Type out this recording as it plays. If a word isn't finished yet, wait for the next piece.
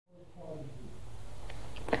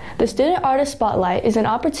The Student Artist Spotlight is an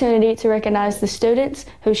opportunity to recognize the students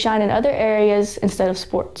who shine in other areas instead of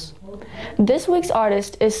sports. This week's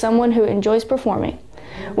artist is someone who enjoys performing,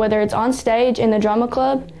 whether it's on stage in the drama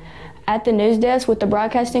club, at the news desk with the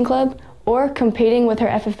broadcasting club, or competing with her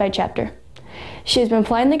FFA chapter. She has been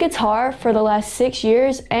playing the guitar for the last 6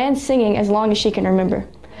 years and singing as long as she can remember.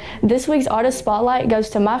 This week's Artist Spotlight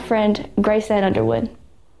goes to my friend, Grace Ann Underwood.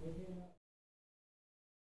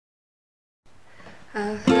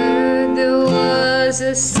 I heard there was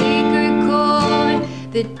a secret chord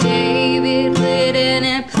that David lit and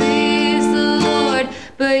it pleased the Lord,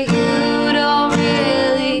 but you don't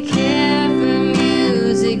really care for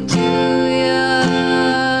music, do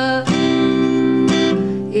ya?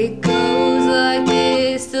 It goes like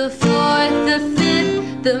this: the fourth, the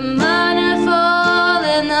fifth, the minor fall,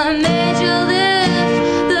 and the major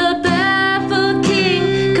lift, the baffled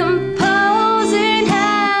king composing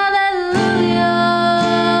hallelujah,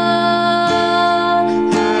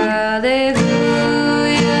 hallelujah,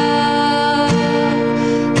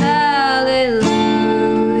 hallelujah,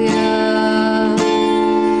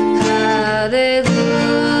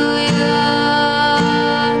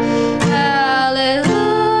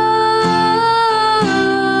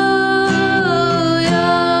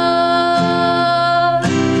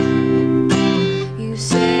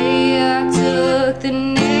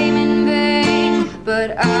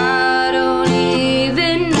 but I don't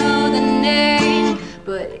even know the name.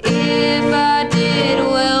 But if I did,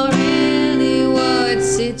 well, really,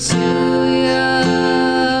 what's it to ya?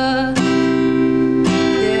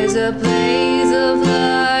 There's a blaze of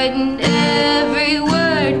light in every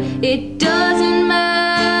word. It doesn't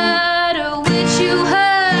matter which you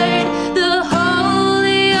heard. The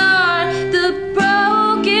holy are the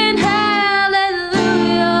broken, hallelujah,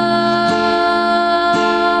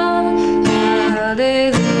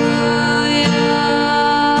 hallelujah,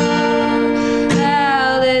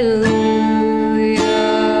 hallelujah,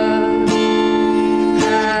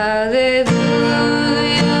 hallelujah.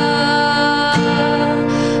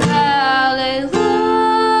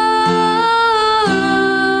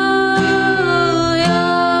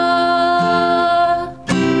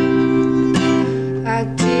 I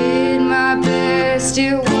did my best,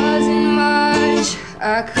 it wasn't much.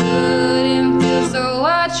 I couldn't feel, so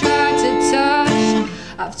I tried to touch.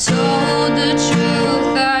 I've told the truth.